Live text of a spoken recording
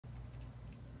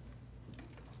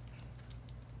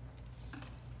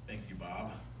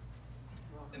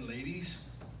and ladies.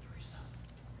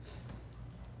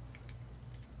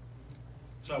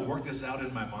 So I worked this out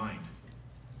in my mind.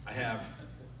 I have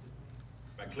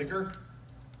my clicker,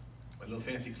 my little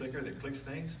fancy clicker that clicks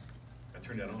things. I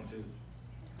turned that on too.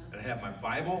 And I have my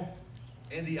Bible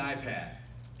and the iPad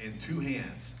in two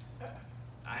hands.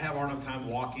 I have a hard enough time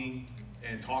walking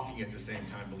and talking at the same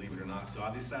time, believe it or not. So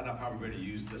I decided I probably better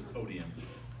use this podium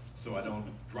so I don't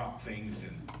drop things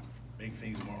and make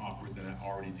things more awkward than I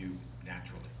already do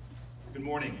naturally. Good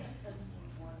morning.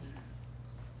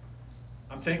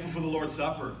 I'm thankful for the Lord's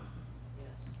Supper,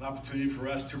 an opportunity for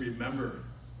us to remember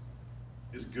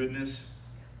His goodness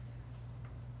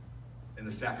and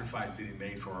the sacrifice that He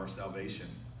made for our salvation.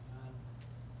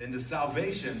 And the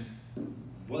salvation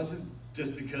wasn't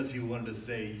just because He wanted to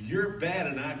say, you're bad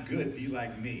and I'm good, be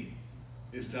like me.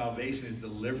 His salvation, His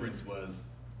deliverance was,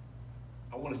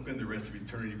 I want to spend the rest of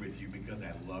eternity with you because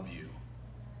I love you.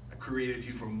 I created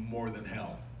you for more than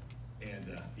hell.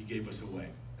 And He gave us away.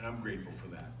 And I'm grateful for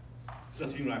that. So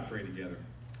let's you and I pray together.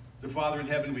 So Father in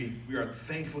heaven, we are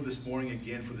thankful this morning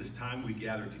again for this time we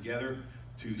gather together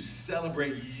to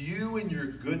celebrate you and your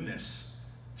goodness,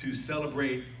 to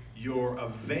celebrate your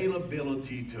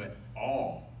availability to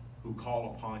all who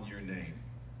call upon your name.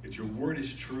 That your word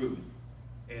is true,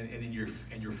 and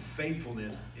your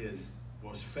faithfulness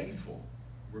was faithful.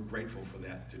 We're grateful for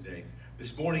that today.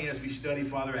 This morning as we study,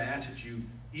 Father, I ask that you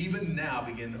even now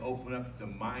begin to open up the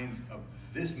minds of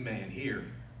this man here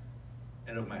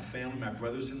and of my family, my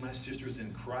brothers and my sisters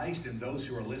in Christ, and those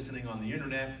who are listening on the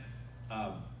internet,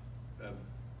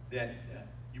 that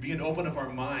you begin to open up our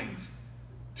minds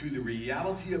to the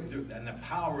reality of and the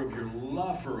power of your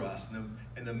love for us,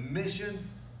 and the mission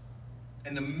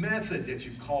and the method that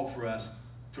you call for us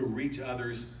to reach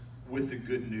others with the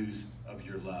good news of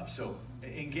your love. So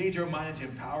engage our minds,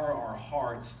 empower our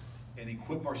hearts, and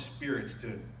equip our spirits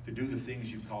to do the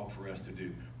things you called for us to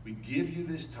do. We give you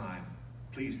this time.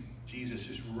 Please, Jesus,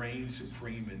 just reign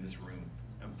supreme in this room.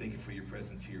 I'm thankful for your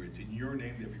presence here. It's in your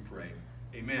name that we pray.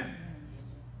 Amen.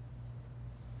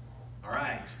 All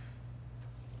right.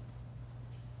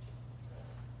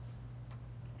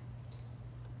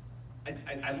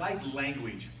 I like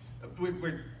language.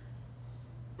 We're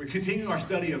continuing our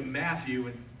study of Matthew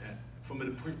and, from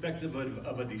the perspective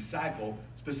of a disciple.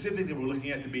 Specifically, we're looking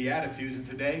at the Beatitudes, and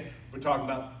today we're talking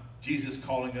about Jesus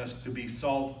calling us to be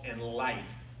salt and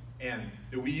light, and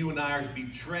that you and I are to be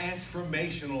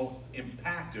transformational,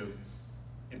 impactual.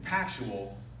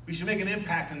 We should make an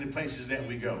impact in the places that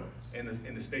we go, and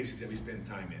the spaces that we spend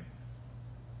time in.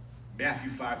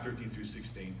 Matthew 5:13 through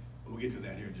 16. We'll get to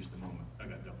that here in just a moment. I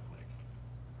got double click.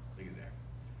 Look at there.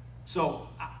 So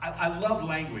I love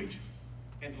language,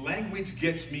 and language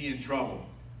gets me in trouble.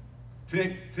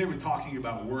 Today we're talking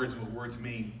about words and what words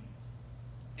mean.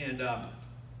 And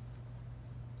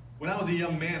when I was a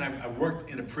young man, I worked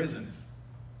in a prison.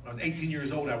 When I was 18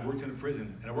 years old, I worked in a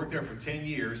prison, and I worked there for 10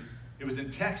 years. It was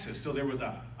in Texas, so there was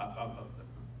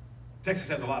Texas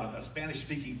has a lot of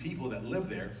Spanish-speaking people that live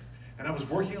there, and I was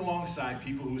working alongside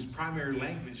people whose primary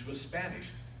language was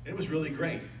Spanish. It was really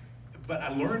great, but I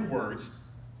learned words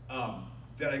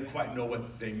that I didn't quite know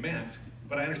what they meant,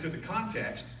 but I understood the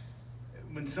context.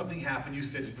 When something happened, you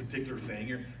said this particular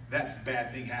thing, or that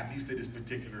bad thing happened, you said this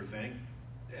particular thing,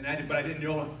 but I didn't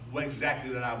know what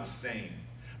exactly that I was saying.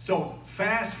 So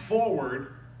fast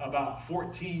forward about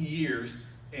 14 years,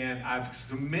 and I've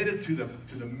submitted to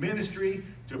the ministry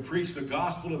to preach the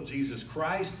gospel of Jesus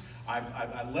Christ.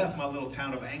 I left my little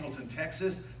town of Angleton,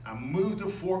 Texas. I moved to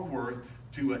Fort Worth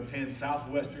to attend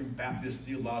Southwestern Baptist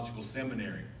Theological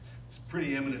Seminary. It's a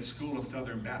pretty eminent school in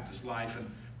Southern Baptist life,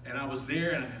 and I was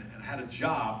there and had a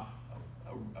job.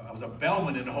 I was a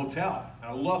bellman in a hotel.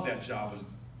 I loved that job.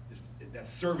 That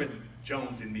servant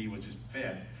Jones in me was just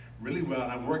fed really well,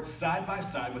 and I worked side by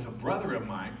side with a brother of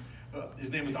mine. His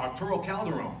name was Arturo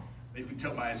Calderon. You can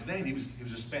tell by his name, he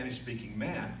was a Spanish-speaking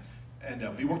man.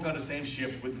 And we worked on the same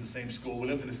shift, went to the same school. We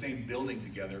lived in the same building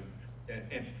together.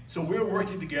 And so we were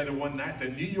working together one night. The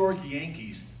New York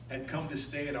Yankees had come to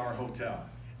stay at our hotel.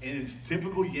 And in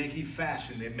typical Yankee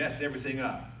fashion, they mess everything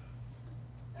up.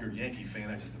 You're a Yankee fan,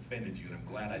 I just offended you, and I'm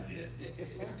glad I did.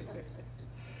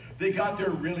 They got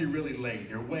there really, really late.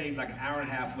 They were way like an hour and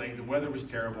a half late. The weather was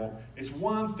terrible. It's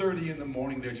 1:30 in the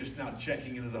morning. They're just now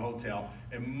checking into the hotel.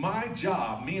 And my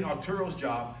job, me and Arturo's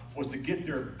job, was to get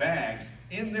their bags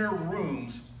in their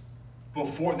rooms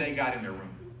before they got in their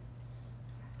room.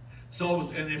 So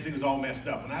and everything was all messed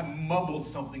up. And I mumbled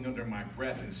something under my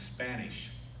breath in Spanish.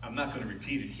 I'm not going to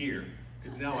repeat it here,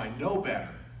 because now I know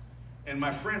better. And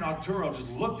my friend Arturo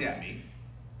just looked at me,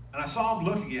 and I saw him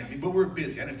looking at me, but we were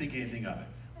busy. I didn't think anything of it.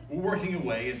 We're working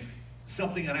away,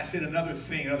 something, and I said another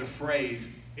thing, another phrase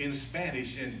in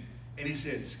Spanish, and he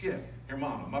said, Skip,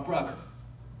 hermano, my brother,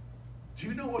 do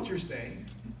you know what you're saying?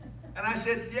 And I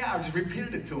said, yeah, I just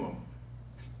repeated it to him.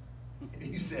 And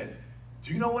he said,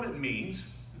 do you know what it means?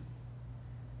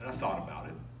 And I thought about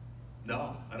it.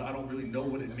 No, I don't really know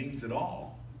what it means at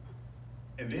all.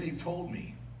 And then he told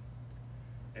me.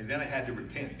 And then I had to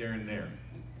repent there and there.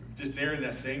 Just there in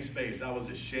that same space. I was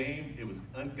ashamed. It was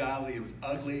ungodly. It was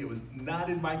ugly. It was not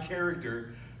in my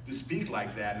character to speak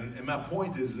like that. And my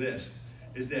point is this,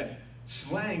 is that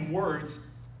slang words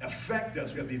affect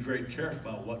us. We have to be very careful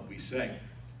about what we say.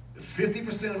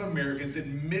 50% of Americans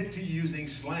admit to using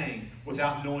slang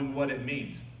without knowing what it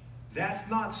means. That's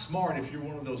not smart if you're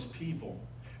one of those people.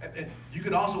 And you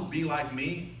could also be like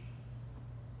me.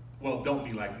 Well, don't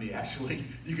be like me, actually.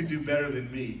 You could do better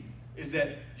than me. Is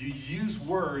that you use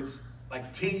words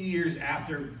like 10 years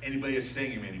after anybody is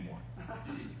saying them anymore.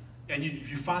 And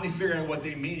you finally figure out what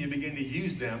they mean, you begin to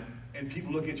use them, and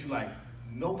people look at you like,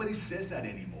 nobody says that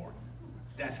anymore.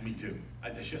 That's me too.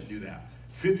 I shouldn't do that.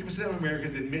 50% of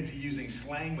Americans admit to using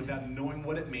slang without knowing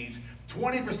what it means.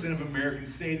 20% of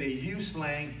Americans say they use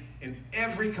slang in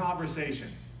every conversation.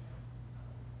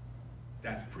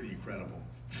 That's pretty incredible.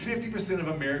 50% of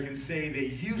Americans say they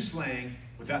use slang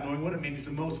without knowing what it means.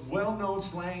 The most well-known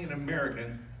slang in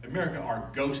America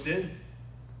are ghosted.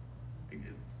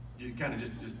 You kind of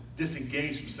just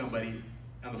disengage from somebody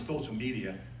on the social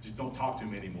media. Just don't talk to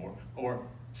them anymore. Or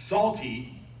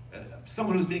salty.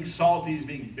 Someone who's being salty is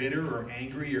being bitter or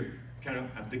angry, or kind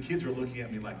of, the kids are looking at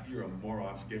me like, you're a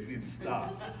moron, Skip, you need to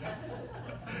stop.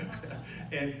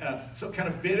 And so kind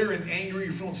of bitter and angry,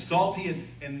 you're feeling salty,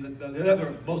 and the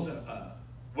other most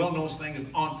well-known slang is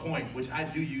on point, which I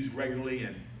do use regularly,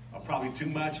 and probably too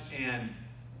much, and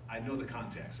I know the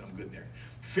context, so I'm good there.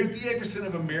 58%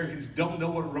 of Americans don't know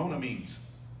what Rona means.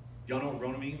 Y'all know what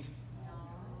Rona means?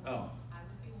 No. Oh. I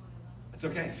would be one of them. It's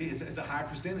okay. See, it's a high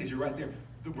percentage. You're right there.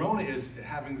 The Rona is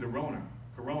having the Rona.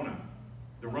 Corona.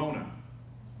 The Rona.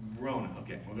 Rona.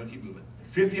 Okay, we're going to keep moving.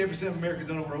 58% of Americans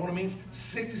don't know what Rona means.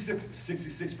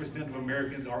 66% of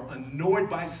Americans are annoyed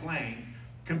by slang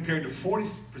compared to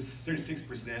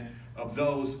 36% of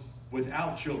those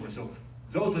without children. So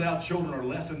those without children are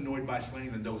less annoyed by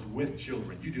slang than those with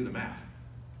children. You do the math.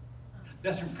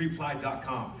 That's from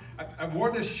Preply.com. I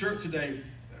wore this shirt today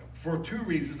for two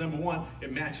reasons. Number one,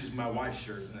 it matches my wife's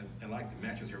shirt, and I like to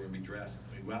match with her when we dress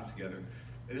and we go out together.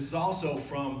 And this is also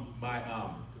from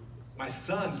my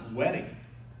son's wedding.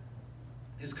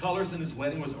 His colors in his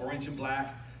wedding was orange and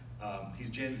black. He's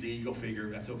Gen Z, go figure,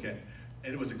 that's okay.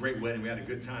 And it was a great wedding, we had a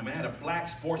good time. I had a black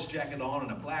sports jacket on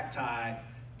and a black tie,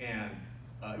 and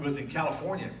it was in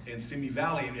California, in Simi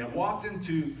Valley, and I walked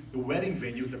into the wedding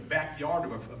venue, the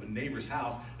backyard of a neighbor's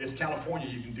house. It's California,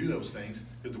 you can do those things,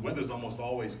 because the weather's almost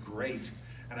always great.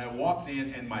 And I walked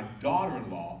in, and my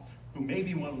daughter-in-law, who may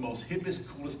be one of the most hippest,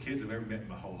 coolest kids I've ever met in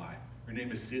my whole life, her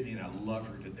name is Sydney, and I love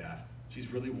her to death.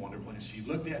 She's really wonderful, and she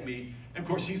looked at me, and of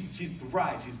course she's the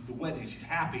bride, she's the wedding, she's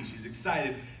happy, she's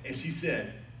excited, and she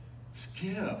said,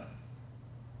 Skip,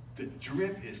 the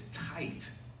drip is tight,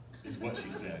 is what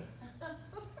she said.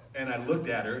 And I looked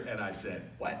at her and I said,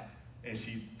 what? And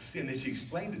then she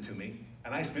explained it to me,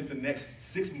 and I spent the next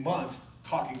 6 months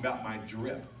talking about my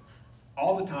drip.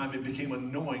 All the time it became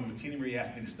annoying, but Tina Marie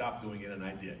asked me to stop doing it, and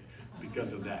I did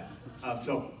because of that.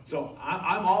 So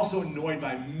I'm also annoyed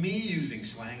by me using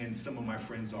slang, and some of my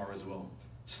friends are as well.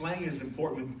 Slang is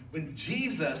important. When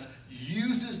Jesus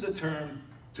uses the term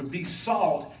to be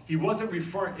salt, he wasn't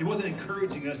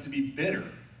encouraging us to be bitter.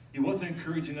 He wasn't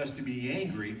encouraging us to be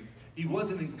angry. He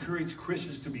wasn't encouraging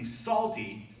Christians to be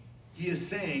salty. He is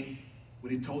saying,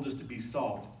 when he told us to be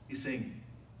salt, he's saying,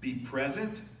 be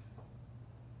present,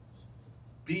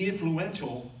 be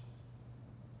influential,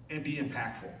 and be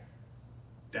impactful.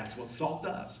 That's what salt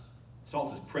does.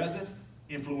 Salt is present,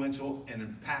 influential, and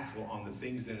impactful on the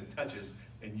things that it touches,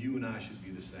 and you and I should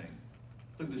be the same.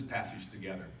 Look at this passage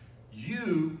together.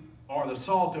 You are the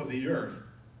salt of the earth,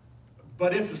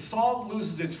 but if the salt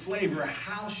loses its flavor,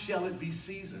 how shall it be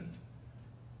seasoned?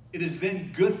 It is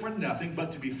then good for nothing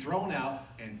but to be thrown out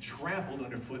and trampled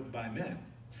underfoot by men.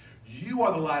 You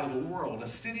are the light of the world. A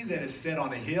city that is set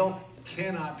on a hill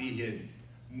cannot be hidden.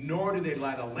 Nor do they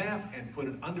light a lamp and put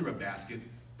it under a basket,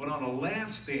 but on a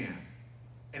lampstand,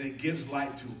 and it gives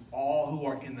light to all who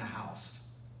are in the house.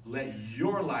 Let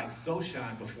your light so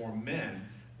shine before men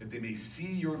that they may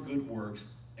see your good works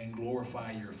and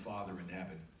glorify your Father in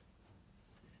heaven.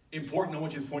 Important, I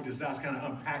want you to point this out. I kind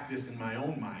of unpack this in my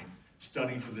own mind,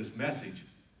 studying for this message.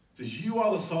 It says, you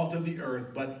are the salt of the earth,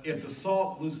 but if the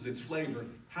salt loses its flavor,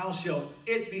 how shall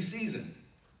it be seasoned?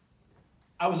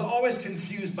 I was always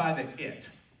confused by the it.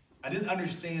 I didn't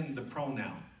understand the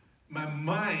pronoun. My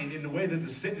mind, in the way that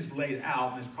the sentence laid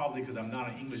out, and it's probably because I'm not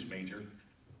an English major,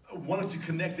 wanted to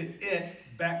connect the it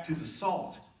back to the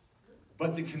salt.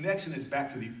 But the connection is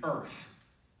back to the earth.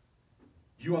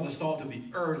 You are the salt of the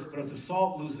earth, but if the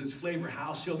salt loses its flavor,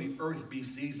 how shall the earth be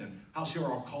seasoned? How shall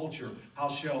our culture, how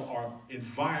shall our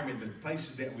environment, the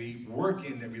places that we work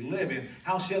in, that we live in,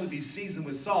 how shall it be seasoned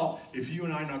with salt if you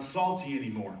and I are not salty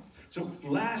anymore? So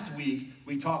last week,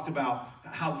 we talked about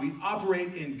how we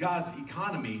operate in God's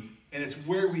economy, and it's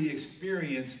where we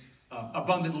experience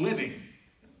abundant living.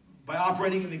 By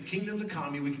operating in the kingdom's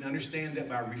economy, we can understand that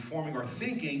by reforming our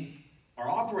thinking, our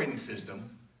operating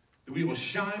system, that we will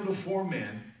shine before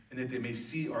men, and that they may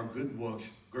see our good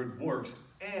works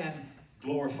and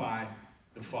glorify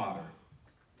the Father.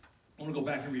 I want to go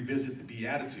back and revisit the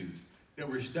Beatitudes that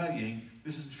we're studying.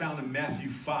 This is found in Matthew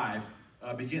 5,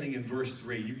 beginning in verse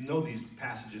 3. You know these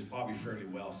passages probably fairly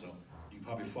well, so you can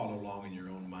probably follow along in your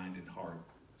own mind and heart.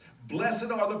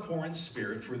 Blessed are the poor in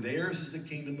spirit, for theirs is the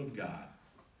kingdom of God.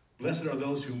 Blessed are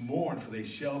those who mourn, for they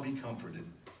shall be comforted.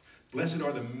 Blessed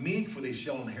are the meek, for they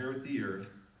shall inherit the earth.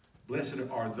 Blessed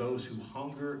are those who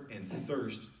hunger and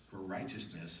thirst for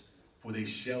righteousness, for they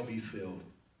shall be filled.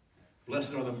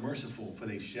 Blessed are the merciful, for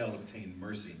they shall obtain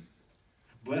mercy.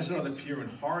 Blessed are the pure in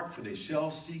heart, for they shall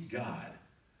see God.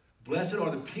 Blessed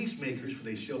are the peacemakers, for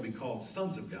they shall be called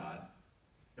sons of God.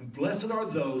 And blessed are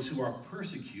those who are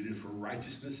persecuted for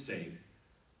righteousness' sake,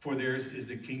 for theirs is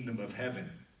the kingdom of heaven.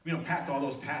 We unpacked all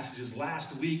those passages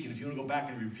last week, and if you want to go back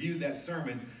and review that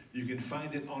sermon, you can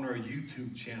find it on our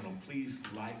YouTube channel. Please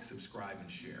like, subscribe, and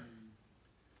share.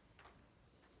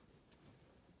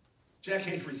 Jack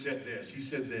Hayford said this. He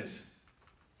said this.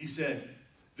 He said,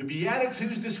 the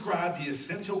Beatitudes describe the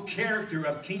essential character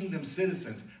of kingdom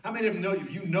citizens. How many of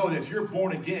you know that if you're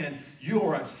born again, you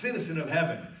are a citizen of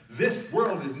heaven? This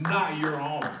world is not your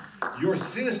home. Your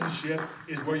citizenship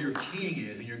is where your king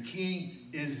is, and your king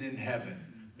is in heaven.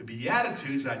 The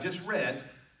Beatitudes that I just read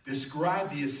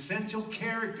describe the essential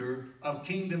character of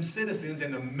kingdom citizens,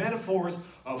 and the metaphors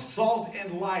of salt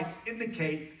and light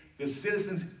indicate the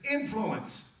citizens'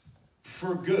 influence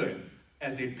for good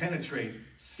as they penetrate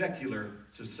secular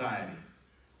society.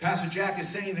 Pastor Jack is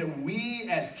saying that we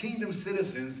as kingdom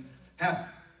citizens have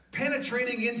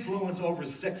penetrating influence over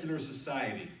secular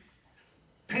society.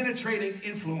 Penetrating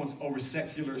influence over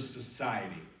secular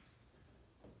society.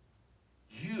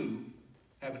 You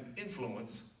have an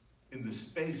influence in the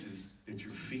spaces that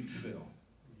your feet fill.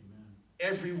 Amen.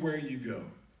 Everywhere you go,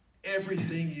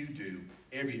 everything you do,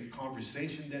 every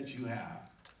conversation that you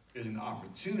have is an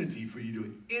opportunity for you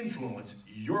to influence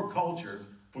your culture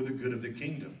for the good of the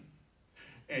kingdom.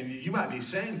 And you might be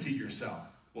saying to yourself,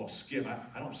 well, Skip,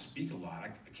 I don't speak a lot.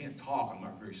 I can't talk. I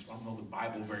don't know the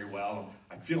Bible very well.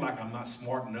 I feel like I'm not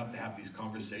smart enough to have these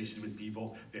conversations with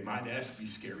people. They might ask me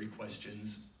scary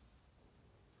questions.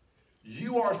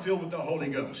 You are filled with the Holy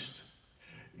Ghost.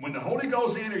 When the Holy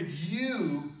Ghost entered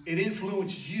you, it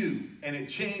influenced you, and it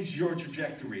changed your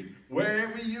trajectory.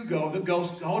 Wherever you go,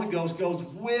 the Holy Ghost goes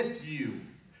with you.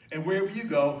 And wherever you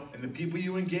go, and the people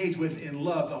you engage with in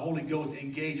love, the Holy Ghost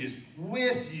engages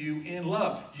with you in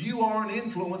love. You are an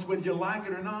influence whether you like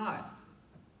it or not.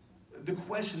 The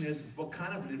question is, what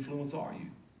kind of an influence are you?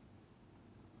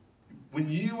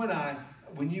 When you and I,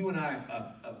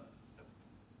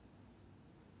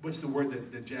 what's the word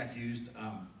that Jack used?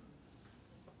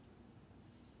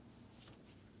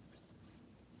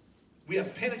 We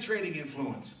have penetrating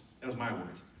influence. That was my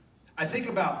words. I think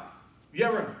about, you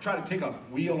ever try to take a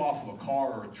wheel off of a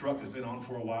car or a truck that's been on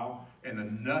for a while, and the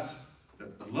nuts, the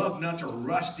lug nuts are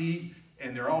rusty,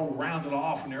 and they're all rounded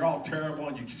off, and they're all terrible,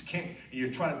 and you just can't, and you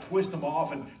try to twist them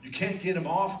off, and you can't get them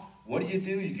off? What do?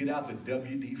 You get out the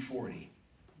WD-40,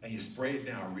 and you spray it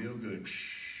down real good.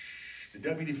 The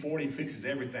WD-40 fixes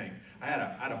everything. I had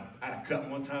a cut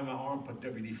one time in my arm, put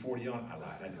WD-40 on. I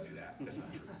lied, I didn't do that. That's not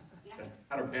true.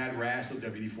 I had a bad rash, so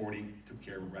WD-40 took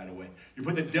care of it right away. You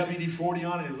put the WD-40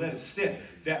 on it and let it sit.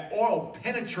 That oil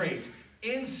penetrates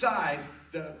inside,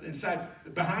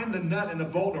 behind the nut and the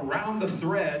bolt, around the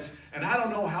threads. And I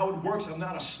don't know how it works. I'm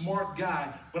not a smart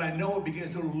guy, but I know it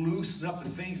begins to loosen up the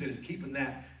things that is keeping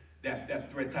that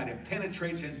thread tight. It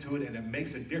penetrates into it, and it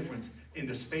makes a difference in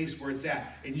the space where it's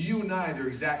at. And you and I are the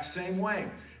exact same way.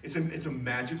 It's a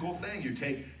magical thing. You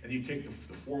take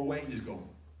the 4-way and you just go,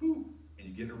 boop, and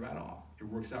you get it right off. It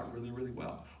works out really, really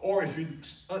well. Or if you're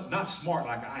not smart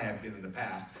like I have been in the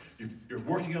past, you're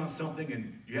working on something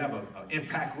and you have an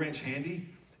impact wrench handy.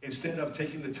 Instead of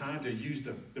taking the time to use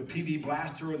the PV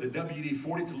blaster or the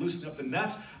WD-40 to loosen up the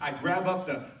nuts, I grab up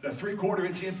the 3/4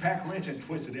 inch impact wrench and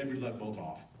twisted every lug bolt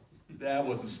off. That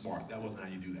wasn't smart. That wasn't how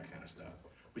you do that kind of stuff.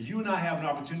 But you and I have an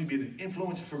opportunity to be an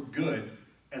influence for good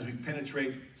as we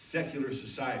penetrate secular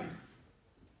society.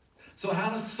 So how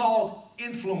does salt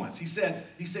influence? He said,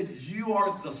 you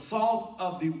are the salt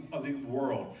of the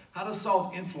world. How does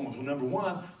salt influence? Well, number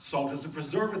one, salt is a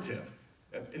preservative.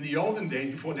 In the olden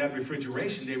days, before they had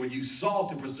refrigeration, they would use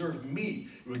salt to preserve meat.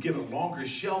 It would give it longer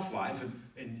shelf life,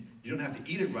 and you don't have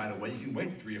to eat it right away. You can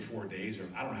wait 3 or 4 days, or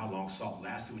I don't know how long salt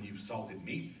lasted when you salted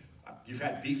meat. You've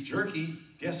had beef jerky.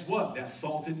 Guess what? That's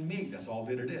salted meat. That's all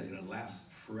that it is, and it lasts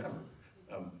forever,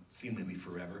 seemingly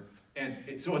forever.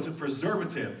 And so it's a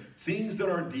preservative. Things that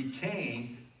are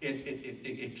decaying,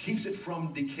 it keeps it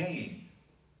from decaying.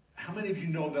 How many of you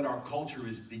know that our culture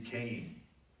is decaying?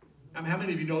 I mean, how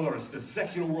many of you know that the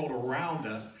secular world around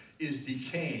us is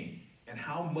decaying, and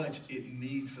how much it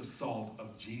needs the salt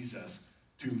of Jesus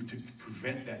to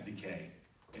prevent that decay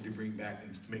and to bring back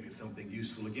and to make it something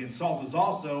useful? Again, salt is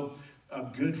also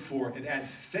good for, it adds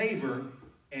savor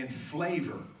and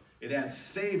flavor. It adds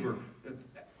savor.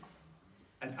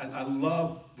 I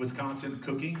love Wisconsin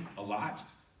cooking a lot.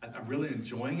 I'm really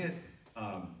enjoying it.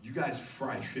 You guys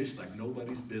fry fish like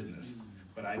nobody's business.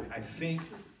 But I think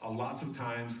lots of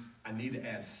times I need to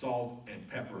add salt and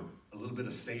pepper, a little bit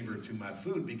of savor to my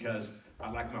food, because I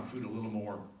like my food a little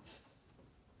more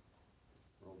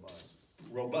robust.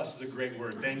 Robust is a great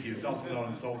word. Thank you. It's also not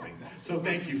insulting. So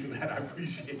thank you for that. I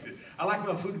appreciate it. I like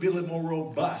my food to be a little more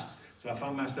robust. So I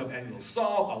found myself adding a little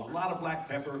salt, a lot of black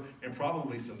pepper, and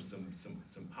probably some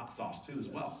hot sauce too as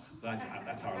well.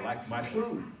 That's how I like my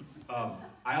food.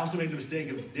 I also made the mistake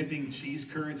of dipping cheese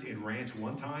curds in ranch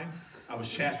one time. I was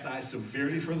chastised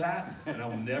severely for that, and I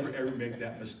will never ever make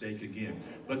that mistake again.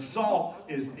 But salt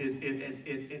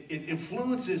it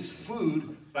influences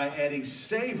food by adding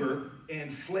savor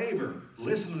and flavor.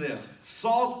 Listen to this.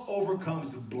 Salt overcomes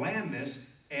blandness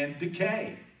and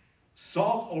decay.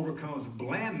 Salt overcomes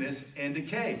blandness and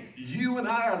decay. You and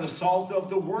I are the salt of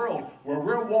the world. Where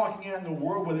we're walking out in the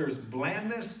world where there's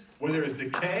blandness, where there is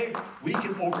decay, we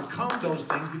can overcome those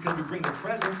things because we bring the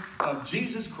presence of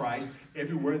Jesus Christ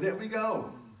everywhere that we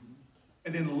go.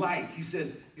 And then light. He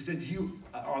says, you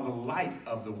are the light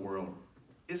of the world.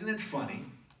 Isn't it funny?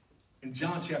 In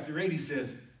John chapter 8, he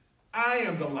says, I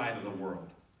am the light of the world.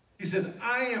 He says,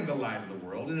 I am the light of the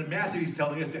world. And in Matthew, he's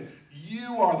telling us that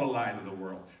you are the light of the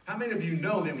world. How many of you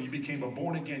know that when you became a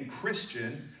born-again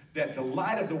Christian, that the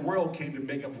light of the world came to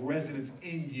make up residence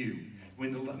in you?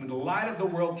 When the light of the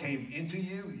world came into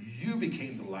you, you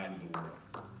became the light of the world.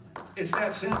 It's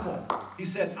that simple. He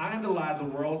said, I am the light of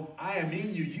the world. I am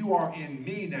in you. You are in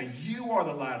me. Now you are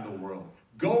the light of the world.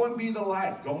 Go and be the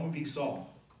light. Go and be salt.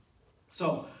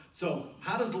 So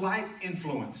how does light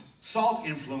influence? Salt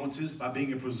influences by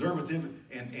being a preservative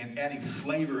and adding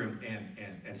flavor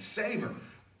and savor.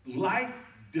 Light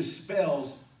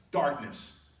dispels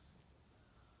darkness.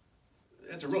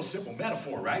 That's a real simple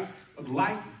metaphor, right?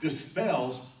 Light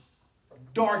dispels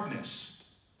darkness.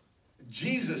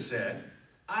 Jesus said,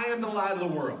 I am the light of the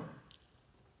world.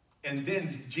 And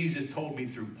then Jesus told me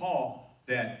through Paul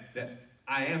that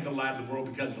I am the light of the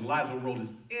world because the light of the world is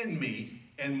in me,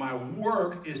 and my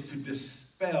work is to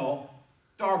dispel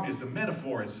darkness. The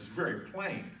metaphor is very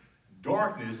plain.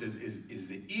 Darkness is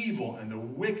the evil and the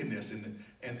wickedness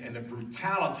and the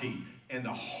brutality and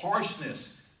the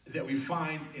harshness that we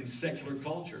find in secular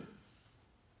culture.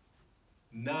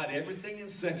 Not everything in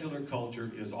secular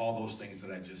culture is all those things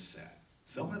that I just said.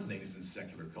 Some of the things in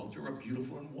secular culture are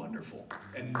beautiful and wonderful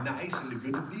and nice and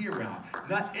good to be around.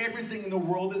 Not everything in the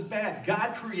world is bad.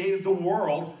 God created the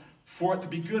world for it to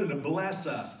be good and to bless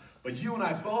us. But you and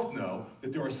I both know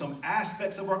that there are some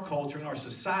aspects of our culture and our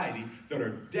society that are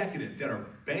decadent, that are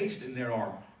based, and they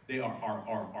are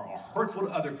hurtful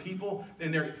to other people,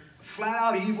 and they're flat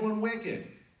out evil and wicked.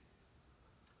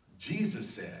 Jesus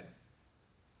said,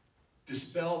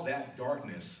 dispel that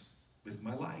darkness with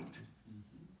my light.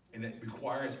 And it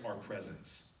requires our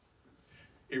presence.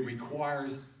 It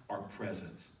requires our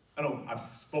presence. I've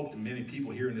spoken to many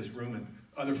people here in this room and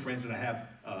other friends that I have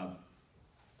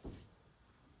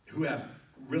who have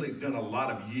really done a lot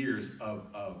of years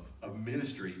of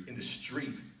ministry in the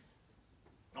street.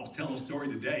 I'll tell a story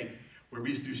today where we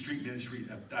used to do street ministry.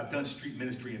 I've done street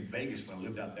ministry in Vegas when I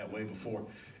lived out that way before.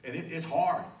 And it's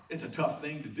hard. It's a tough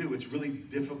thing to do. It's really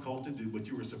difficult to do, but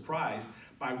you were surprised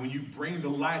by when you bring the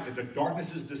light, that the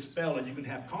darkness is dispelled, and you can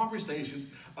have conversations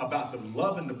about the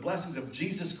love and the blessings of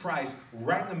Jesus Christ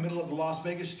right in the middle of the Las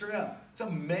Vegas Strip. It's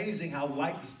amazing how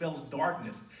light dispels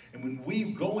darkness. And when we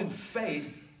go in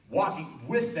faith, walking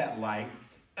with that light,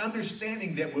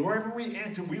 understanding that wherever we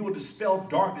enter, we will dispel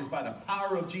darkness by the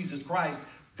power of Jesus Christ,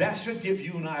 that should give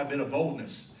you and I a bit of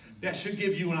boldness. That should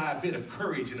give you and I a bit of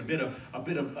courage and a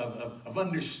bit of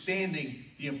understanding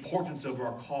the importance of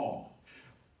our call.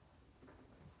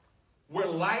 Where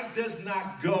light does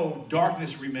not go,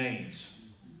 darkness remains.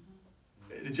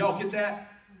 Did y'all get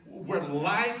that? Where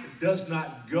light does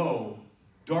not go,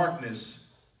 darkness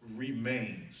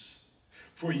remains.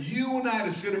 For you and I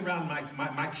to sit around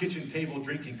my kitchen table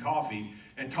drinking coffee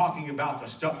and talking about the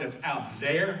stuff that's out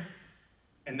there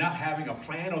and not having a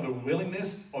plan or the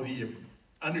willingness or the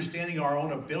understanding our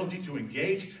own ability to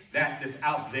engage that's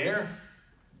out there,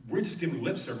 we're just giving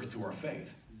lip service to our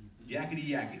faith. Yakety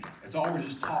yakety. That's all we're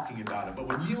just talking about it. But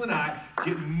when you and I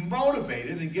get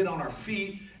motivated and get on our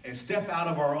feet and step out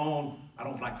of our own, I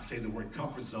don't like to say the word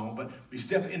comfort zone, but we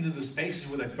step into the spaces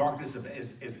where the darkness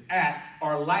is at,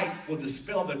 our light will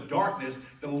dispel the darkness,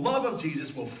 the love of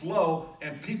Jesus will flow,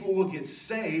 and people will get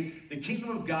saved, the kingdom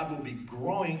of God will be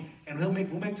growing, and we'll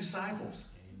make disciples.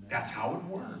 Amen. That's how it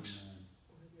works.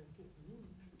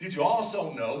 Did you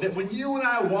also know that when you and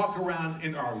I walk around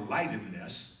in our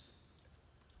lightedness,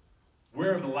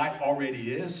 where the light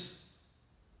already is,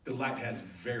 the light has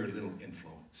very little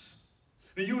influence.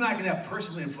 Now, you and I can have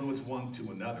personal influence one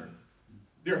to another.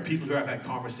 There are people who I've had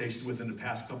conversations with in the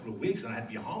past couple of weeks, and I had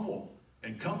to be humble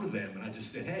and come to them, and I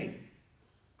just said, hey,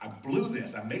 I blew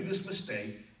this. I made this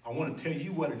mistake. I want to tell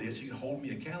you what it is so you can hold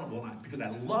me accountable. Because I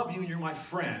love you, and you're my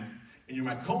friend, and you're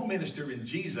my co-minister in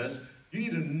Jesus, you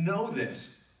need to know this.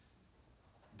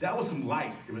 That was some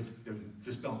light that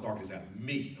dispelled darkness out of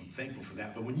me. I'm thankful for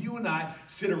that. But when you and I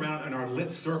sit around in our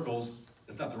lit circles,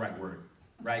 that's not the right word,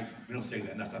 right? We don't say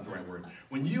that. That's not the right word.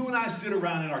 When you and I sit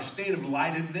around in our state of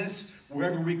lightedness,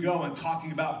 wherever we go and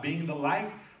talking about being the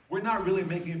light, we're not really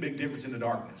making a big difference in the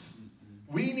darkness.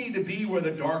 We need to be where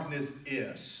the darkness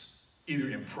is, either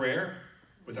in prayer,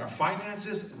 with our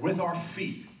finances, with our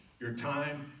feet, your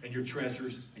time and your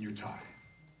treasures and your time.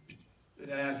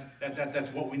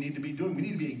 That's what we need to be doing. We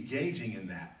need to be engaging in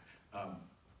that.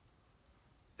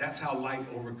 That's how light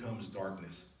overcomes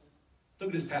darkness. Look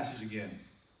at this passage again.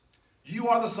 You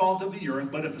are the salt of the earth,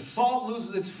 but if the salt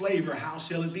loses its flavor, how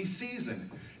shall it be seasoned?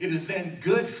 It is then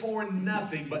good for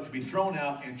nothing but to be thrown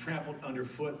out and trampled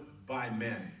underfoot by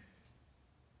men.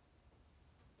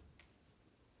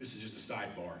 This is just a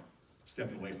sidebar,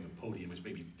 stepping away from the podium, which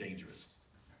may be dangerous.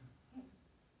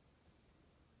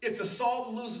 If the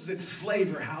salt loses its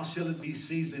flavor, how shall it be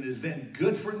seasoned? It is then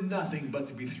good for nothing but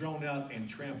to be thrown out and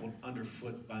trampled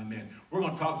underfoot by men. We're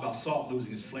going to talk about salt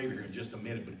losing its flavor here in just a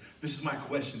minute, but this is my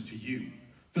question to you.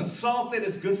 The salt that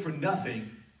is good for nothing,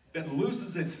 that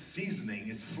loses its seasoning,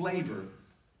 its flavor,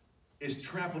 is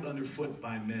trampled underfoot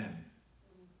by men.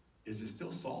 Is it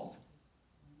still salt?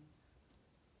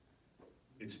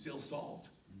 It's still salt,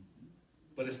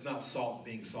 but it's not salt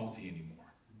being salty anymore.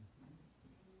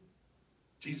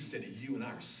 Jesus said that you and I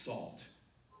are salt.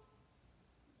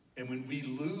 And when we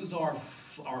lose our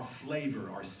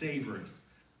flavor, our savors,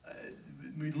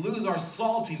 we lose our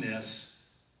saltiness,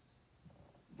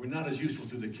 we're not as useful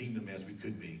to the kingdom as we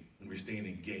could be when we're staying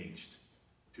engaged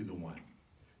to the one.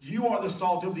 You are the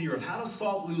salt of the earth. How does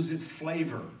salt lose its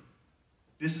flavor?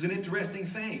 This is an interesting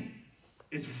thing.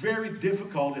 It's very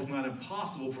difficult, if not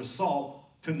impossible, for salt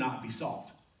to not be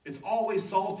salt. It's always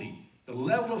salty. The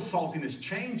level of saltiness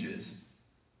changes,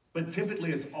 but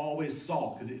typically it's always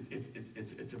salt because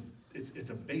it's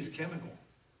a base chemical.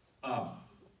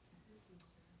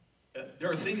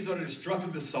 There are things that are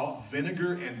destructive to salt.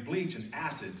 Vinegar and bleach and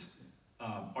acids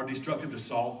are destructive to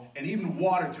salt, and even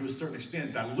water to a certain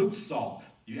extent dilutes salt.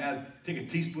 You take a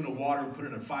teaspoon of water and put it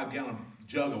in a 5-gallon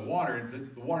jug of water,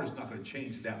 and the water's not going to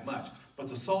change that much, but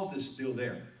the salt is still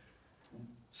there.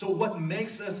 So what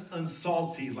makes us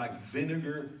unsalty, like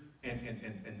vinegar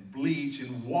and bleach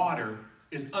and water,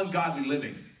 is ungodly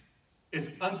living. It's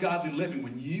ungodly living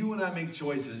when you and I make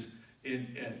choices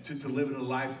to live in a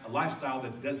lifestyle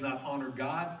that does not honor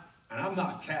God. And I'm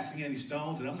not casting any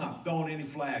stones, and I'm not throwing any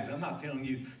flags. I'm not telling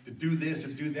you to do this or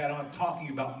do that. I'm not talking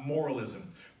about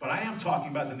moralism. But I am talking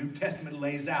about the New Testament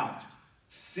lays out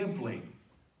simply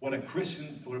what a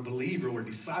Christian, what a believer, what a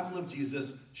disciple of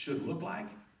Jesus should look like.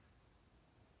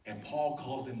 And Paul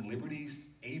calls them liberties.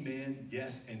 Amen,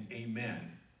 yes, and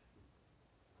amen.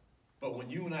 But when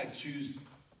you and I choose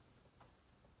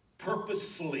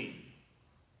purposefully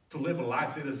to live a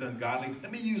life that is ungodly,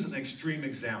 let me use an extreme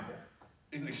example.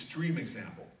 It's an extreme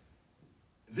example.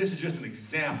 This is just an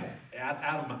example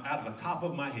out of the top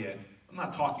of my head. I'm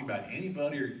not talking about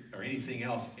anybody or anything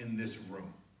else in this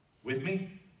room. With me?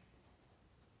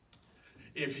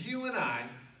 If you and I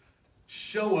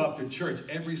show up to church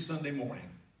every Sunday morning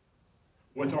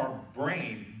with our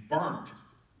brain burnt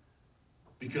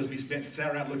because we spent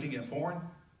Saturday night looking at porn,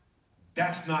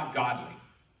 that's not godly.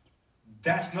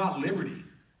 That's not liberty.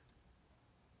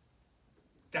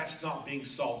 That's not being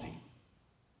salty.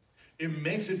 It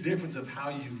makes a difference of how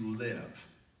you live.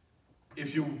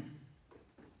 If you,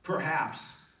 perhaps,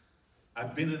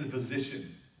 I've been in a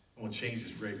position, I want to change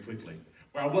this very quickly,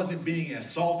 where I wasn't being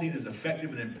as salty and as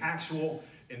effective and impactful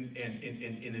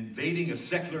in invading a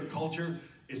secular culture.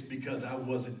 It's because I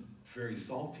wasn't very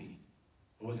salty.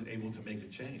 I wasn't able to make a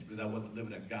change because I wasn't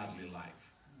living a godly life.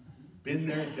 Been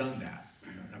there, done that.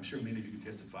 And I'm sure many of you can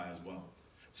testify as well.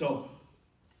 So,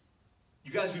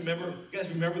 you guys remember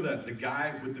the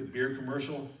guy with the beer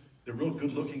commercial? The real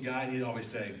good-looking guy, he'd always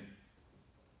say,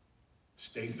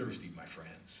 "Stay thirsty, my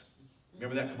friends."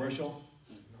 Remember that commercial?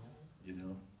 You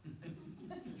know?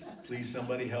 Please,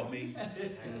 somebody help me.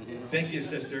 Thank you,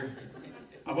 sister.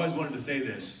 I've always wanted to say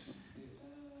this.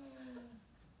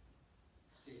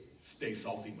 Stay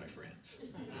salty, my friends.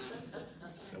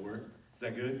 Does that work? Is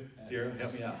that good? Sierra,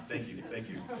 help me out. Thank you. Thank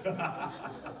you.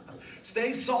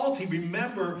 Stay salty.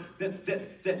 Remember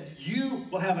that you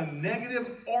will have a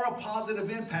negative or a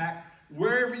positive impact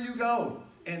wherever you go.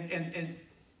 And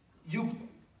you,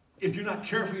 if you're not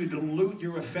careful, you dilute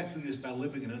your effectiveness by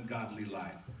living an ungodly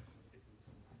life.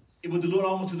 It will dilute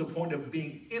almost to the point of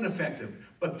being ineffective.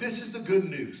 But this is the good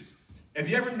news. Have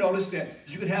you ever noticed that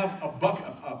you could have a bucket,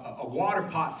 a water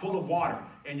pot full of water,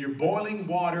 and you're boiling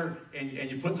water, and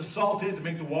you put the salt in it to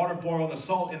make the water boil, and the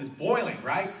salt, and it's boiling,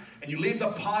 right? And you leave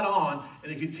the pot on,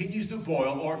 and it continues to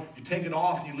boil, or you take it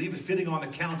off, and you leave it sitting on the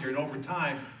counter, and over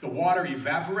time, the water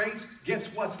evaporates. Guess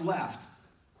what's left?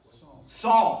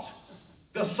 Salt.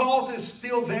 The salt is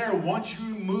still there once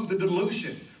you remove the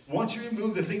dilution. Once you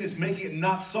remove the thing that's making it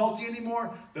not salty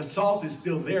anymore, the salt is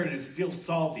still there, and it's still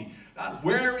salty.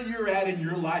 Wherever you're at in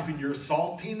your life, in your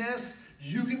saltiness,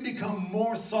 you can become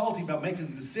more salty by making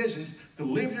decisions to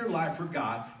live your life for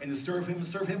God and to serve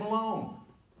Him alone.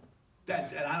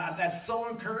 That's so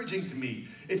encouraging to me.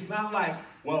 It's not like,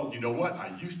 well, you know what?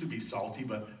 I used to be salty,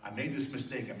 but I made this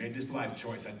mistake. I made this life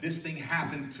choice. This thing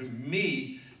happened to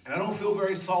me, and I don't feel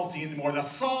very salty anymore. The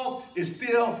salt is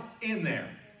still in there.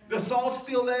 The salt's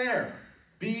still there.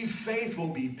 Be faithful,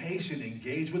 be patient,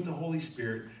 engage with the Holy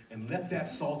Spirit, and let that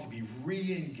salt be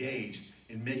re-engaged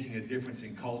in making a difference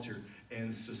in culture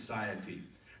and society.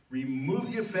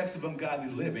 Remove the effects of ungodly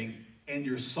living, and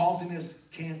your saltiness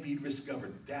can be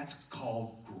discovered. That's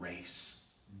called grace.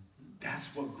 That's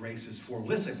what grace is for.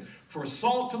 Listen, for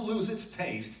salt to lose its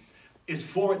taste is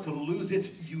for it to lose its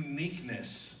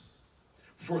uniqueness.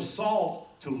 For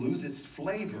salt to lose its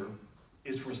flavor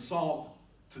is for salt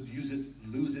to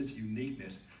lose its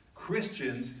uniqueness.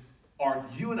 Christians are,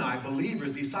 you and I,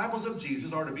 believers, disciples of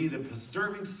Jesus, are to be the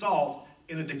preserving salt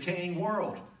in a decaying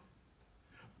world.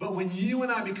 But when you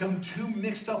and I become too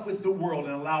mixed up with the world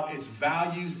and allow its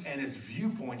values and its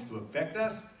viewpoints to affect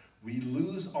us, we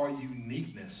lose our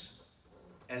uniqueness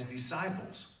as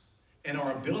disciples. And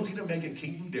our ability to make a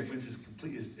kingdom difference is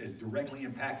directly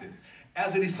impacted.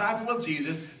 As a disciple of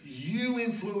Jesus, you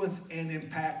influence and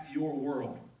impact your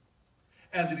world.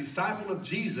 As a disciple of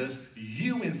Jesus,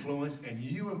 you influence and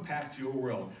you impact your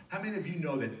world. How many of you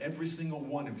know that every single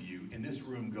one of you in this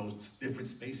room goes to different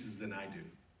spaces than I do?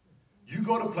 You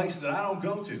go to places that I don't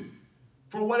go to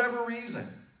for whatever reason.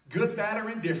 Good, bad, or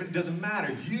indifferent, doesn't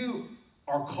matter. You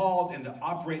are called and to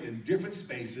operate in different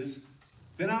spaces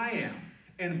than I am.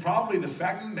 And probably the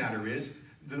fact of the matter is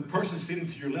the person sitting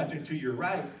to your left and to your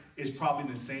right is probably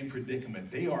in the same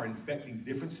predicament. They are infecting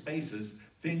different spaces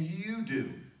than you do.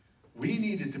 We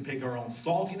needed to pick our own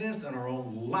saltiness and our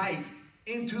own light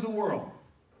into the world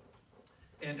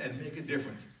and make a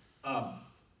difference.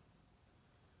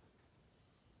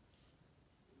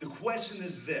 The question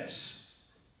is this.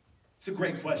 It's a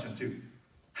great question, too.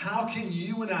 How can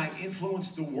you and I influence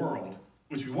the world,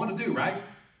 which we want to do, right? We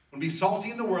want to be salty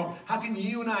in the world. How can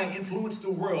you and I influence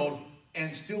the world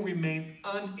and still remain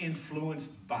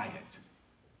uninfluenced by it?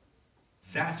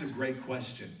 That's a great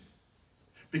question.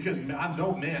 Because I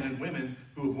know men and women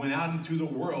who have went out into the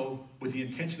world with the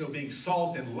intention of being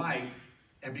salt and light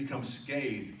and become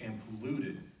scathed and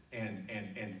polluted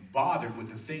and bothered with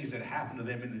the things that happen to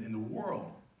them in the world.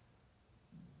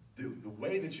 The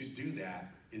way that you do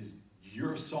that is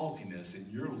your saltiness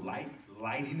and your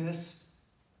lightiness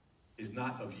is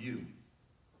not of you.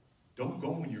 Don't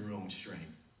go in your own strength.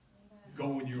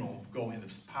 Go in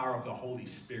the power of the Holy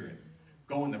Spirit.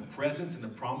 Go in the presence and the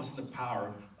promise and the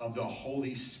power of the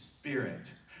Holy Spirit.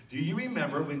 Do you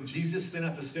remember when Jesus sent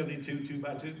out the 72 two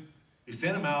by two? He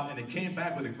sent them out and they came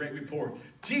back with a great report.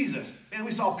 Jesus, man,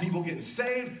 we saw people getting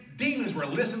saved. Demons were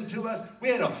listening to us. We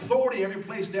had authority every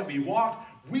place that we walked.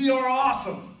 We are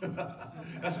awesome.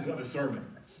 That's another sermon.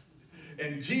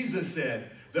 And Jesus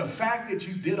said, The fact that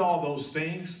you did all those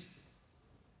things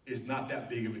is not that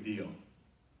big of a deal.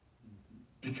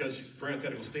 Because,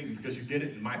 parenthetical statement, because you did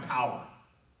it in my power.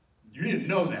 You didn't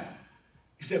know that.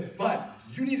 He said, but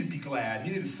you need to be glad,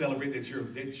 you need to celebrate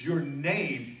that your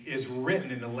name is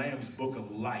written in the Lamb's book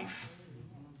of life.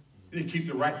 You need to keep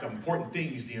the important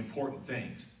things, the important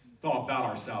things. It's all about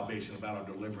our salvation, about our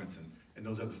deliverance, and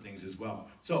those other things as well.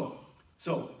 So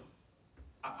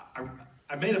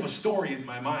I made up a story in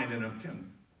my mind, and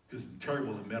because I'm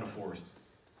terrible at metaphors.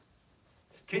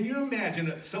 Can you imagine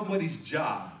that somebody's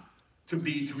job to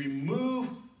be to remove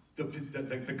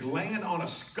the gland on a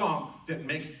skunk that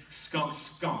makes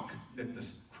skunk, that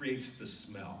creates the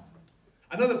smell?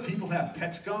 I know that people have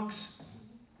pet skunks.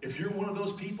 If you're one of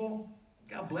those people,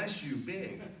 God bless you,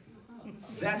 big.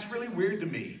 That's really weird to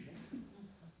me.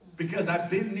 Because I've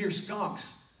been near skunks.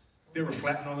 They were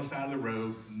flattened on the side of the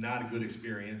road, not a good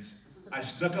experience. I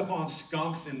snuck up on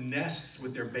skunks in nests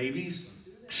with their babies.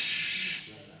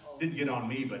 Didn't get on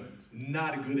me, but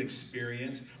not a good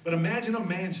experience. But imagine a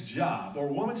man's job or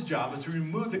a woman's job is to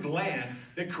remove the gland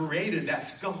that created that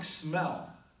skunk smell.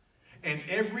 And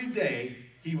every day,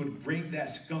 he would bring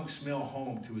that skunk smell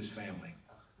home to his family.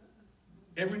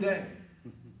 Every day.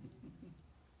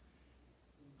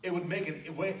 It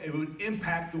would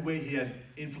impact the way he had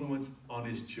influence on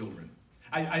his children.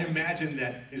 I imagine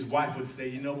that his wife would say,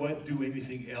 you know what, do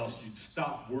anything else. You'd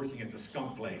stop working at the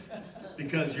skunk place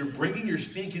because you're bringing your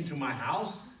stink into my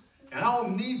house, and I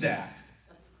don't need that.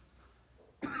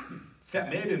 That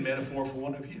may have been a metaphor for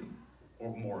one of you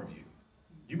or more of you.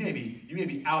 You may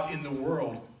be out in the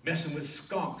world messing with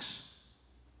skunks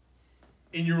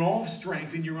in your own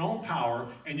strength, in your own power,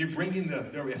 and you're bringing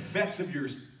the effects of your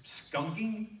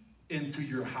skunking into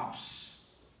your house.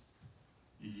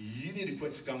 You need to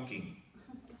quit skunking.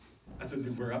 That's a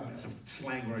new word. It's a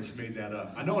slang word. I just made that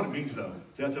up. I know what it means, though,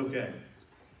 so that's okay.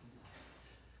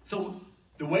 So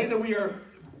the way that we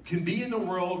can be in the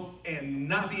world and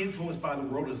not be influenced by the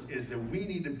world is that we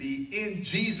need to be in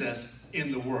Jesus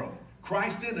in the world.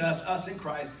 Christ in us, us in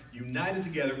Christ, united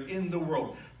together in the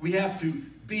world. We have to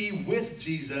be with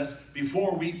Jesus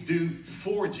before we do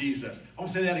for Jesus. I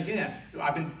want to say that again.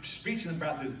 I've been speaking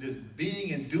about this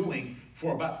being and doing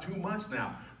for about 2 months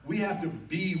now. We have to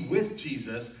be with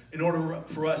Jesus in order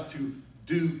for us to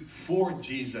do for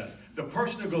Jesus. The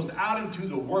person who goes out into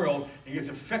the world and gets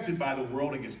affected by the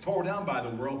world and gets torn down by the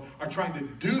world are trying to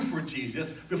do for Jesus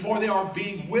before they are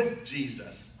being with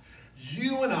Jesus.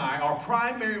 You and I, our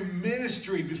primary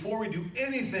ministry before we do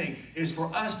anything is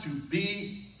for us to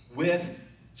be with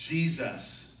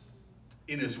Jesus.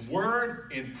 In his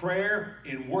word, in prayer,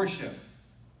 in worship,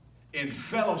 in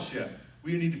fellowship.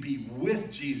 We need to be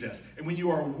with Jesus. And when you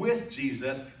are with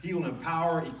Jesus, he will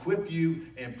empower, equip you,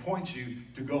 and point you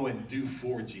to go and do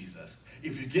for Jesus.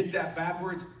 If you get that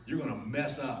backwards, you're going to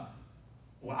mess up.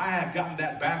 Well, I have gotten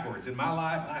that backwards. In my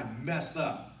life, I have messed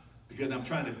up because I'm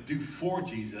trying to do for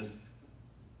Jesus.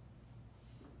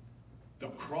 The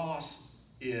cross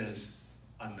is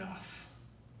enough.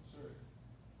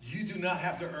 You do not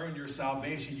have to earn your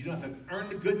salvation. You don't have to earn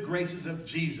the good graces of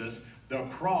Jesus. The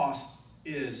cross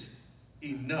is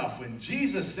enough. When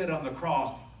Jesus said on the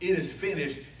cross, it is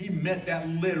finished, he meant that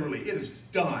literally. It is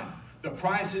done. The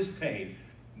price is paid.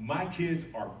 My kids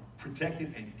are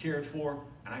protected and cared for,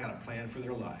 and I got a plan for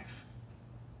their life.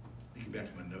 Let me get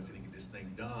back to my notes and get this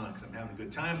thing done because I'm having a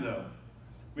good time, though.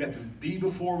 We have to be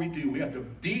before we do. We have to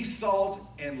be salt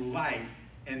and light,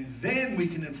 and then we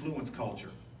can influence culture.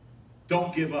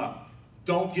 Don't give up.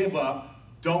 Don't give up.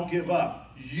 Don't give up.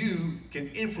 You can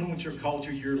influence your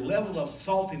culture. Your level of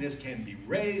saltiness can be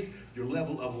raised. Your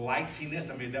level of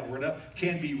lightiness, I made that word up,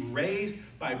 can be raised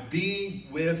by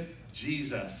being with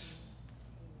Jesus.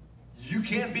 You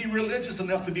can't be religious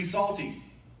enough to be salty.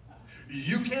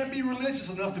 You can't be religious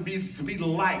enough to be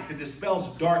light that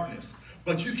dispels darkness.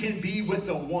 But you can be with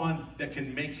the one that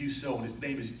can make you so. And his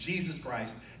name is Jesus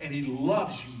Christ, and he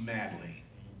loves you madly.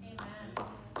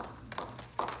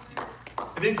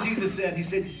 And then Jesus said, he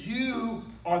said, you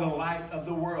are the light of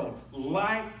the world.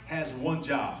 Light has one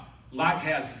job. Light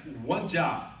has one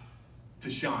job, to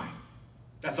shine.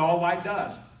 That's all light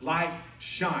does. Light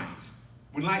shines.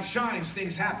 When light shines,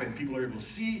 things happen. People are able to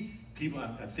see.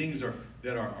 Things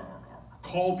that are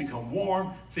cold become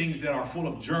warm. Things that are full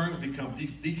of germs become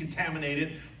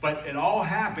decontaminated. But it all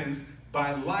happens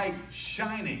by light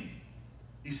shining.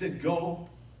 He said, go.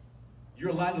 You're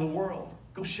a light of the world.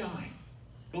 Go shine.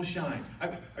 Go shine.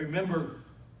 I remember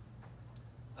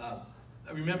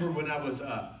when I was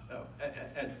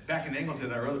back in Angleton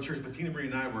at our other church, but Tina Marie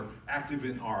and I were active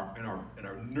in our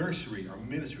nursery, our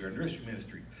nursery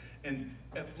ministry. And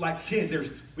like kids,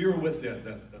 we were with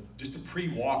just the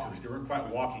pre-walkers. They weren't quite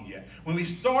walking yet. When we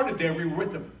started there, we were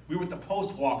with the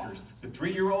post-walkers, the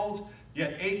 3-year-olds. You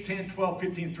had 8, 10, 12,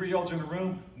 15 3-year-olds in the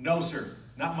room. No, sir.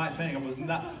 Not my thing. I was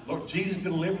not. Lord Jesus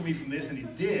delivered me from this, and he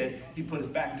did. He put us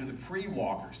back into the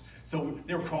pre-walkers. So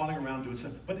they were crawling around doing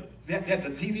stuff. But they had the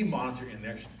TV monitor in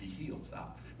there. Should be healed.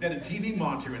 Stop. They had a TV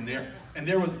monitor in there, and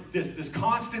there was this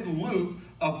constant loop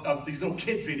of these little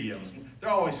kid videos. They're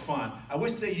always fun. I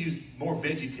wish they used more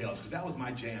VeggieTales, because that was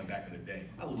my jam back in the day.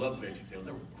 I loved VeggieTales.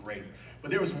 They were great.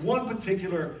 But there was one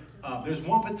particular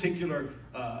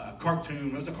cartoon.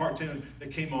 There was a cartoon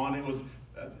that came on. It was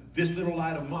This Little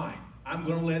Light of Mine. I'm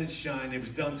going to let it shine. It was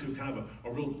done to kind of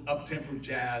a real up-tempo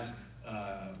jazz,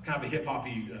 kind of a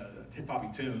hip-hoppy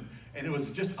tune. And it was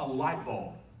just a light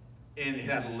bulb. And it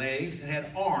had legs, it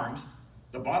had arms.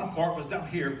 The bottom part was down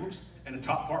here, whoops, and the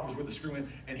top part was where the screw went.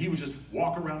 And he would just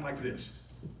walk around like this.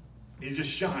 And he'd just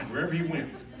shine wherever he went.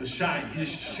 The shine, he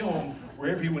just shone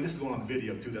wherever he went. This is going on the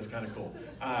video too, that's kind of cool.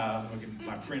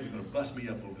 My friends are going to bust me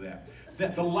up over that.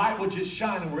 That the light would just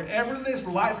shine, and wherever this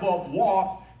light bulb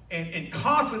walked, and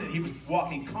confident, he was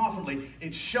walking confidently,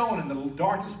 it shone, and the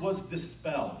darkness was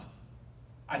dispelled.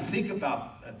 I think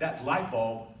about that light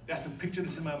bulb. That's the picture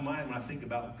that's in my mind when I think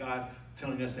about God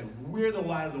telling us that we're the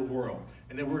light of the world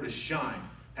and that we're to shine,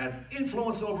 have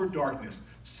influence over darkness.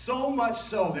 So much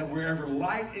so that wherever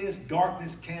light is,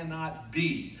 darkness cannot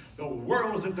be. The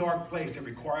world is a dark place that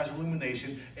requires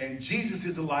illumination, and Jesus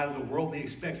is the light of the world, and he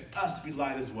expects us to be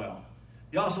light as well.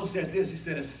 He also said this. He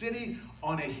said, a city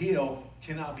on a hill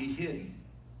cannot be hidden.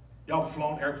 Y'all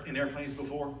flown in airplanes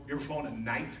before? You ever flown at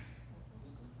night?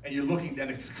 And you're looking down,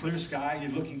 it's a clear sky, and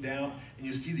you're looking down, and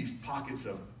you see these pockets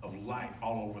of light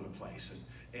all over the place.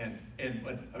 And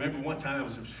I remember one time I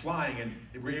was flying, and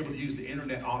we were able to use the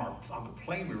internet on the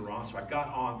plane we were on, so I got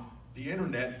on the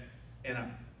internet and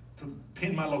to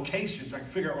pin my location so I could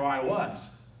figure out where I was.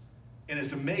 And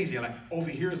it's amazing. Like, over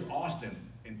here is Austin,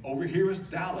 and over here is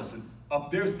Dallas, and up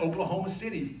there's Oklahoma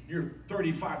City. You're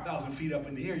 35,000 feet up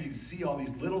in the air. You can see all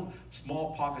these little,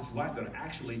 small pockets of light that are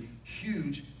actually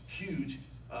huge, huge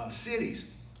cities.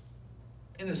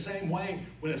 In the same way,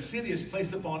 when a city is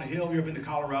placed up on a hill, you ever been to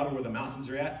Colorado where the mountains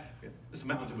are at? There's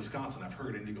mountains in Wisconsin, I've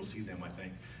heard, and you go see them, I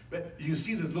think. But you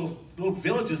see the little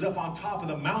villages up on top of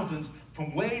the mountains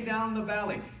from way down in the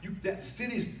valley. That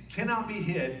cities cannot be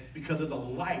hid because of the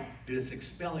light that it's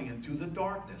expelling into the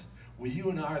darkness. Well, you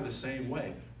and I are the same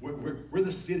way. We're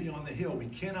the city on the hill. We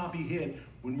cannot be hid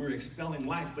when we're expelling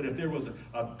lights. But if there was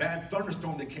a bad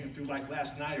thunderstorm that came through like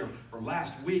last night or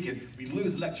last week, and we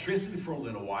lose electricity for a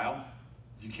little while,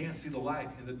 you can't see the light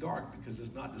in the dark because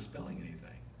it's not dispelling anything.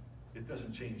 It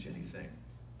doesn't change anything.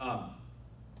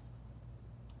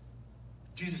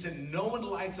 Jesus said, no one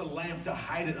lights a lamp to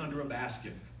hide it under a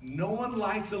basket. No one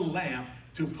lights a lamp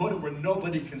to put it where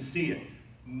nobody can see it.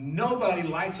 Nobody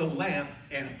lights a lamp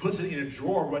and puts it in a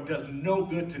drawer where it does no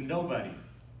good to nobody.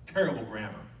 Terrible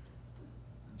grammar.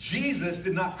 Jesus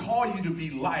did not call you to be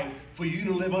light for you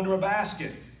to live under a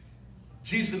basket.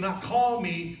 Jesus did not call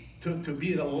me to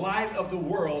be the light of the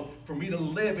world for me to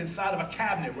live inside of a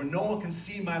cabinet where no one can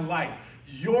see my light.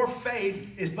 Your faith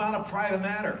is not a private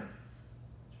matter.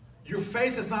 Your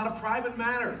faith is not a private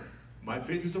matter. My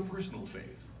faith is a personal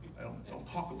faith. I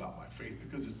don't talk about my faith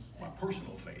because it's my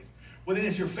personal faith. Well, then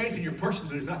it's your faith in your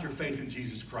personal, it's not your faith in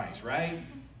Jesus Christ, right?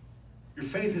 Your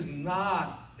faith is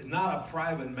not a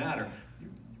private matter.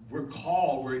 We're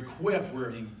called, we're equipped,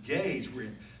 we're engaged,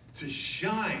 we're to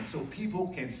shine so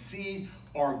people can see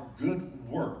our good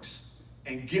works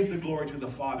and give the glory to the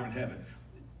Father in heaven.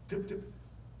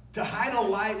 To hide a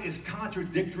light is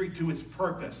contradictory to its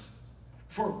purpose.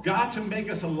 For God to make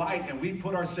us a light and we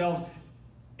put ourselves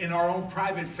in our own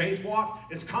private faith walk,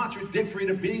 it's contradictory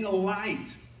to being a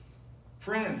light.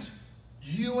 Friends,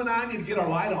 you and I need to get our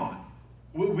light on.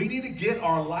 We need to get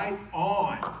our light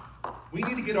on. We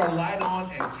need to get our light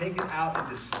on and take it out and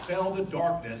dispel the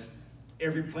darkness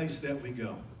every place that we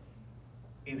go.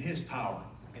 In His power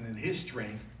and in His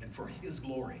strength and for His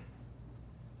glory.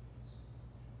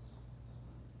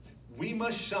 We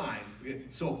must shine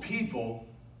so people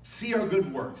see our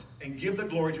good works and give the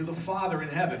glory to the Father in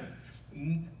heaven.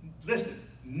 Listen,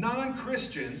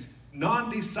 non-Christians,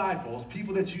 non-disciples,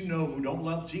 people that you know who don't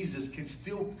love Jesus can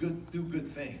still do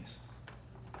good things.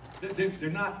 They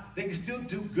can still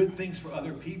do good things for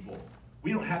other people.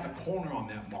 We don't have the corner on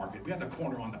that market. We have the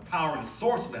corner on the power and the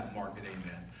source of that market,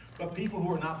 amen. But people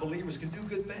who are not believers can do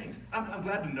good things. I'm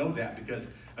glad to know that because,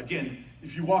 again,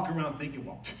 if you walk around thinking,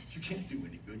 well, you can't do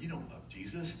any good, you don't love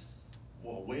Jesus.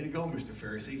 Well, way to go, Mr.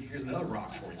 Pharisee. Here's another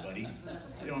rock for you, buddy.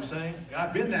 You know what I'm saying?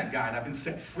 I've been that guy, and I've been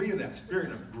set free of that spirit,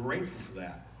 and I'm grateful for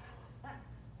that.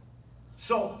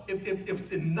 So if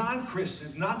the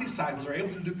non-Christians, non-disciples are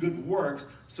able to do good works,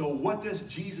 so what does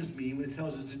Jesus mean when he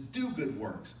tells us to do good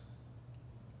works?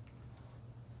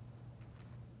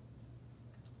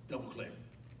 Double click.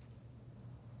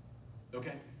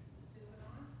 Okay.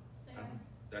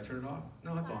 Did I turn it off?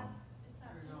 No, it's on.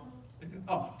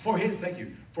 Oh, thank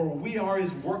you. For we are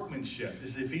his workmanship.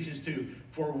 This is Ephesians 2.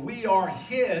 For we are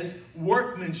his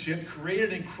workmanship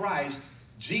created in Christ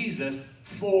Jesus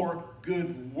for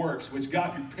good works, which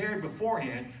God prepared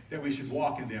beforehand that we should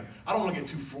walk in them. I don't want to get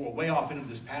too far way off into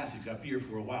this passage. I'll be here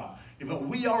for a while. But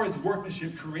we are his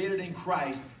workmanship created in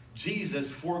Christ Jesus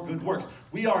for good works.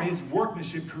 We are his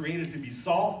workmanship created to be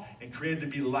salt and created to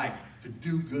be light, to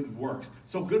do good works.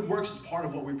 So good works is part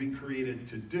of what we've been created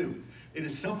to do. It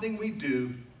is something we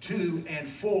do to and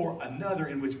for another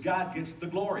in which God gets the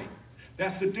glory.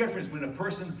 That's the difference when a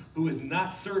person who is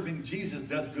not serving Jesus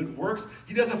does good works.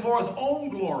 He does it for his own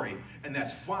glory, and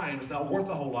that's fine. It's not worth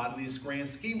a whole lot in this grand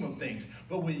scheme of things.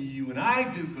 But when you and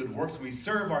I do good works, we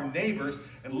serve our neighbors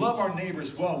and love our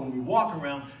neighbors well. When we walk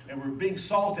around and we're being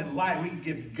salt and light, we can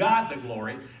give God the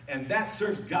glory, and that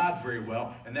serves God very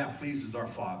well, and that pleases our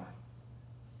Father.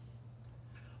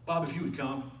 Bob, if you would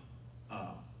come,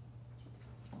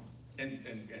 and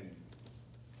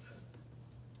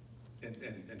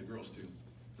the girls too.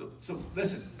 So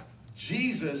listen,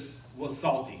 Jesus was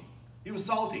salty. He was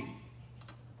salty.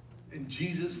 And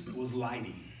Jesus was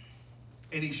lighty.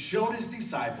 And he showed his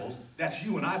disciples, that's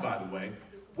you and I, by the way,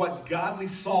 what godly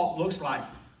salt looks like.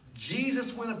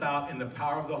 Jesus went about in the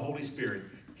power of the Holy Spirit,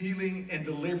 healing and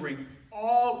delivering,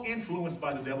 all influenced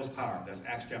by the devil's power. That's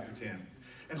Acts chapter 10.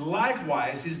 And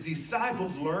likewise, his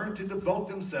disciples learned to devote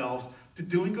themselves to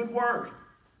doing good work.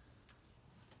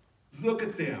 Look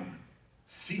at them.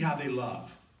 See how they love.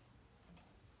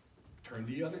 Turn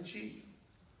the other cheek.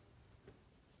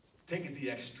 Take it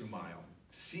the extra mile.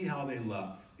 See how they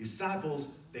love. Disciples,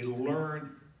 they learned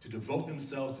to devote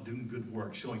themselves to doing good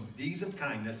work, showing deeds of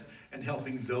kindness and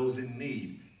helping those in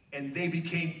need. And they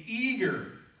became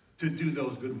eager to do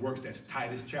those good works. That's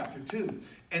Titus chapter 2.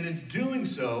 And in doing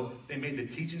so, they made the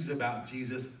teachings about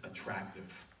Jesus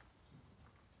attractive.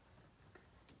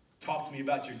 Talk to me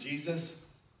about your Jesus.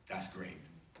 That's great.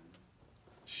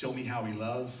 Show me how he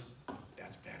loves.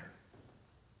 That's better.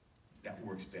 That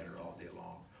works better all day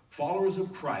long. Followers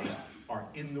of Christ are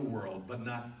in the world, but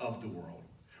not of the world.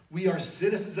 We are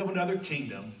citizens of another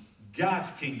kingdom,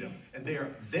 God's kingdom, and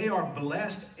they are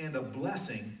blessed and a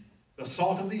blessing, the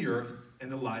salt of the earth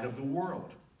and the light of the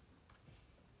world.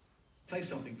 Play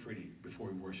something pretty before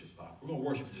we worship, Bob. We're going to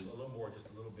worship just a little more, just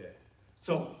a little bit.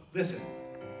 So, listen.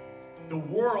 The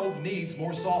world needs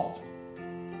more salt.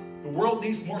 The world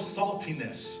needs more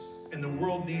saltiness, and the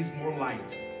world needs more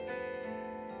light.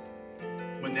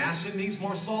 Manasseh needs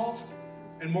more salt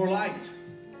and more light.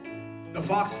 The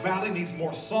Fox Valley needs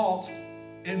more salt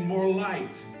and more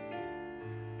light.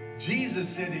 Jesus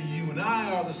said that you and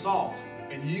I are the salt,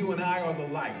 and you and I are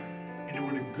the light. And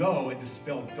we're to go and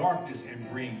dispel darkness and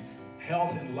bring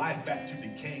health and life back to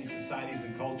decaying societies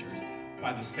and cultures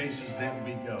by the spaces that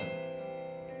we go.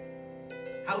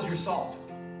 How's your salt?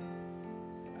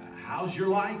 How's your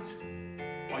light?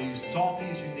 Are you salty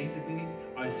as you need to be?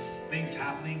 Are things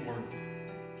happening where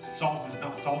salt is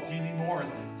not salty anymore?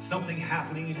 Is something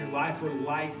happening in your life where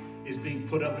light is being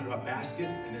put up in a basket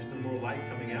and there's no more light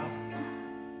coming out?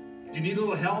 Do you need a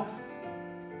little help?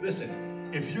 Listen,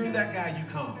 if you're that guy, you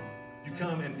come. You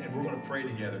come and we're going to pray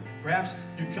together. Perhaps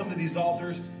you come to these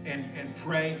altars and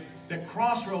pray that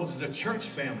Crossroads as a church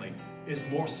family is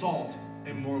more salt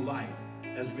and more light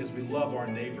as we love our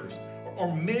neighbors.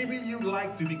 Or maybe you'd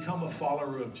like to become a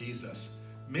follower of Jesus.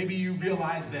 Maybe you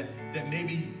realize that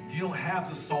maybe you don't have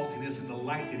the saltiness and the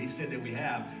light that he said that we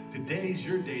have. Today's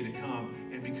your day to come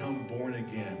and become born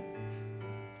again.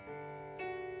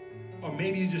 Or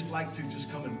maybe you just like to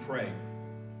just come and pray.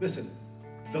 Listen,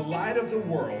 the light of the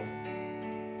world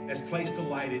has placed the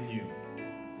light in you.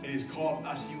 And he's called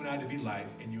us, you and I, to be light,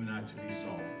 and you and I to be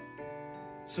salt.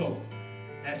 So,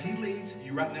 as he leads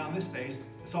you right now in this space,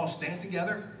 let's all stand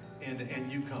together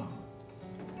and you come.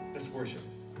 Let's worship.